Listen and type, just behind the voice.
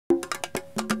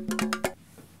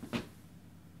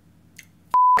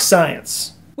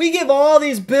Science. We give all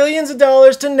these billions of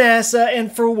dollars to NASA,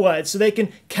 and for what? So they can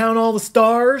count all the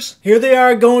stars? Here they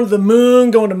are going to the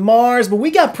moon, going to Mars, but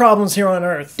we got problems here on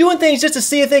Earth. Doing things just to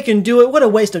see if they can do it, what a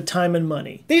waste of time and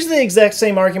money. These are the exact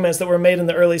same arguments that were made in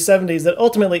the early 70s that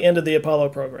ultimately ended the Apollo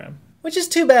program. Which is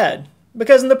too bad.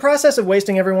 Because in the process of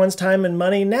wasting everyone's time and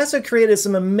money, NASA created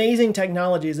some amazing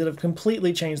technologies that have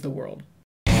completely changed the world.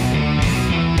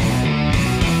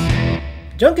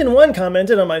 Junkin1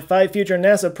 commented on my 5 future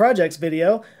NASA projects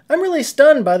video, "I'm really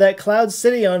stunned by that Cloud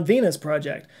City on Venus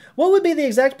project. What would be the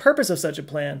exact purpose of such a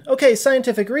plan? Okay,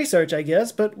 scientific research, I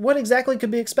guess, but what exactly could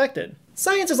be expected?"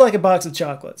 Science is like a box of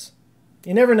chocolates.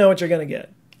 You never know what you're going to get.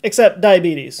 Except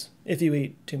diabetes, if you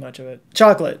eat too much of it.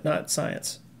 Chocolate, not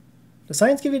science. Does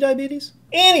science give you diabetes?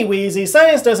 Anyweezy,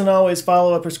 science doesn't always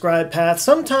follow a prescribed path.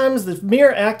 Sometimes the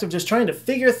mere act of just trying to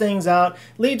figure things out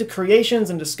lead to creations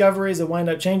and discoveries that wind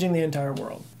up changing the entire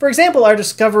world. For example, our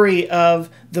discovery of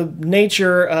the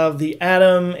nature of the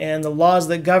atom and the laws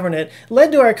that govern it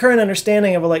led to our current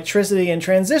understanding of electricity and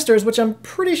transistors, which I'm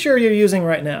pretty sure you're using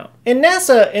right now. And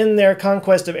NASA, in their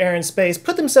conquest of air and space,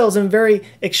 put themselves in very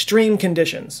extreme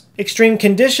conditions. Extreme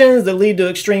conditions that lead to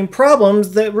extreme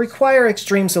problems that require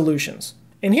extreme solutions.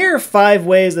 And here are 5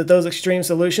 ways that those extreme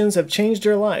solutions have changed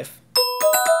your life.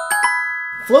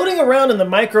 Floating around in the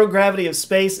microgravity of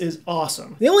space is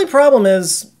awesome. The only problem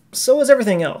is, so is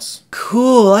everything else.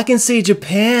 Cool, I can see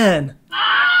Japan.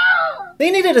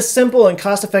 They needed a simple and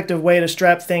cost-effective way to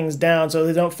strap things down so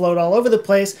they don't float all over the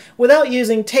place without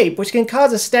using tape, which can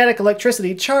cause a static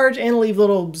electricity charge and leave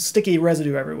little sticky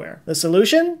residue everywhere. The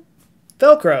solution?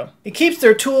 Velcro. It keeps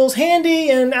their tools handy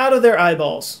and out of their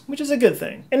eyeballs, which is a good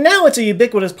thing. And now it's a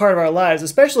ubiquitous part of our lives,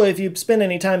 especially if you spend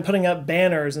any time putting up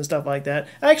banners and stuff like that.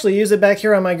 I actually use it back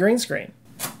here on my green screen.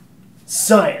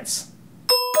 Science.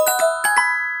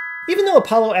 Even though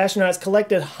Apollo astronauts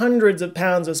collected hundreds of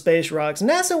pounds of space rocks,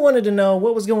 NASA wanted to know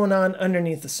what was going on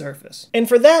underneath the surface. And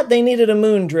for that, they needed a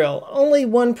moon drill. Only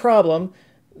one problem: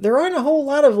 there aren't a whole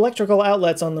lot of electrical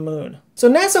outlets on the moon. So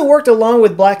NASA worked along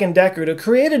with Black & Decker to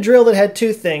create a drill that had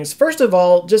 2 things. First of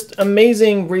all, just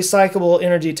amazing recyclable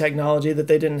energy technology that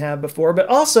they didn't have before, but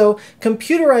also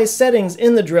computerized settings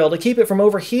in the drill to keep it from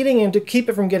overheating and to keep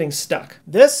it from getting stuck.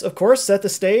 This, of course, set the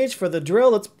stage for the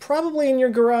drill that's probably in your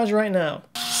garage right now.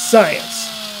 Science.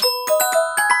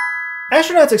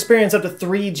 Astronauts experience up to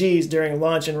 3 Gs during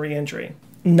launch and re-entry.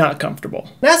 Not comfortable.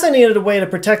 NASA needed a way to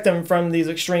protect them from these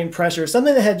extreme pressures,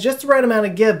 something that had just the right amount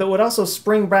of give but would also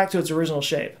spring back to its original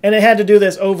shape. And it had to do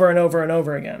this over and over and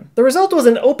over again. The result was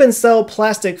an open cell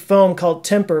plastic foam called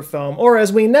temper foam, or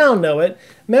as we now know it,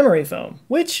 memory foam,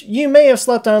 which you may have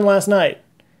slept on last night.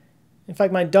 In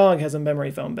fact, my dog has a memory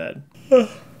foam bed.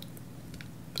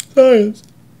 Science.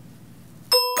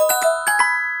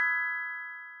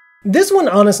 This one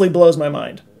honestly blows my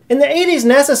mind. In the 80s,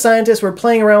 NASA scientists were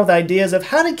playing around with ideas of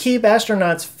how to keep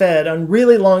astronauts fed on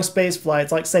really long space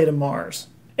flights, like say to Mars.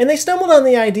 And they stumbled on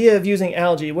the idea of using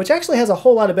algae, which actually has a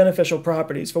whole lot of beneficial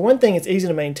properties. For one thing, it's easy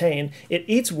to maintain, it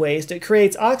eats waste, it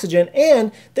creates oxygen,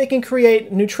 and they can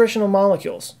create nutritional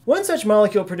molecules. One such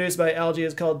molecule produced by algae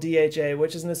is called DHA,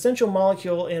 which is an essential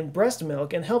molecule in breast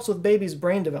milk and helps with babies'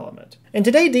 brain development. And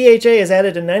today, DHA is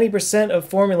added to 90% of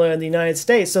formula in the United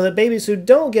States so that babies who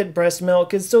don't get breast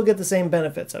milk can still get the same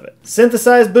benefits of it.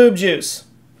 Synthesized boob juice.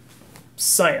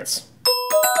 Science.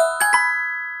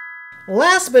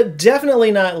 Last but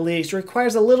definitely not least,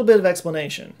 requires a little bit of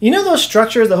explanation. You know those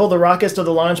structures that hold the rockets to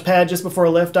the launch pad just before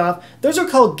liftoff? Those are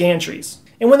called gantries.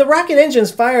 And when the rocket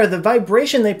engines fire, the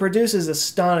vibration they produce is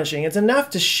astonishing. It's enough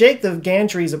to shake the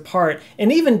gantries apart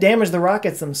and even damage the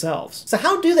rockets themselves. So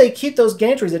how do they keep those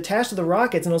gantries attached to the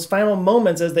rockets in those final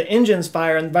moments as the engines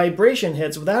fire and vibration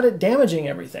hits without it damaging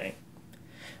everything?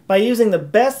 By using the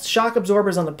best shock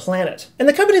absorbers on the planet. And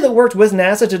the company that worked with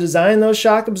NASA to design those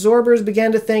shock absorbers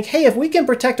began to think, hey, if we can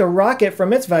protect a rocket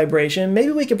from its vibration,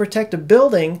 maybe we can protect a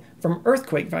building from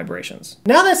earthquake vibrations.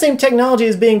 Now that same technology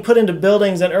is being put into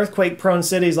buildings in earthquake-prone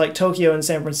cities like Tokyo and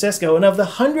San Francisco, and of the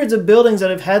hundreds of buildings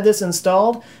that have had this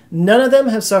installed, none of them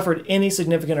have suffered any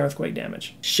significant earthquake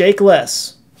damage. Shake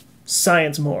less,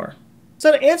 science more.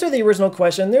 So to answer the original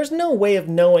question, there's no way of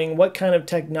knowing what kind of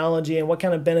technology and what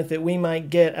kind of benefit we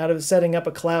might get out of setting up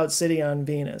a cloud city on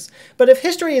Venus. But if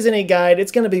history is any guide,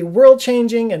 it's going to be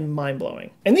world-changing and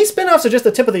mind-blowing. And these spin-offs are just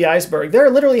the tip of the iceberg. There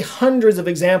are literally hundreds of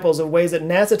examples of ways that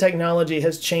NASA technology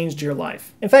has changed your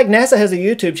life. In fact, NASA has a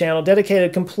YouTube channel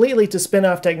dedicated completely to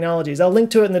spin-off technologies. I'll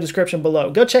link to it in the description below.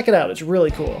 Go check it out, it's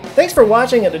really cool. Thanks for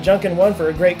watching at the Junkin1 for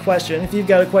a great question. If you've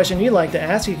got a question you'd like to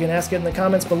ask, you can ask it in the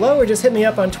comments below or just hit me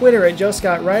up on Twitter at Joe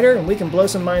Scott writer, and we can blow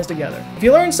some minds together. If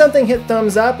you learned something, hit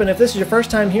thumbs up, and if this is your first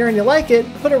time here and you like it,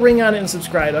 put a ring on it and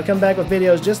subscribe. I'll come back with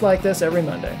videos just like this every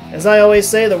Monday. As I always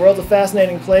say, the world's a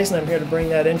fascinating place, and I'm here to bring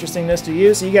that interestingness to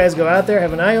you. So you guys go out there,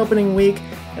 have an eye-opening week,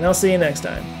 and I'll see you next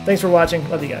time. Thanks for watching.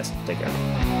 Love you guys. Take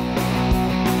care.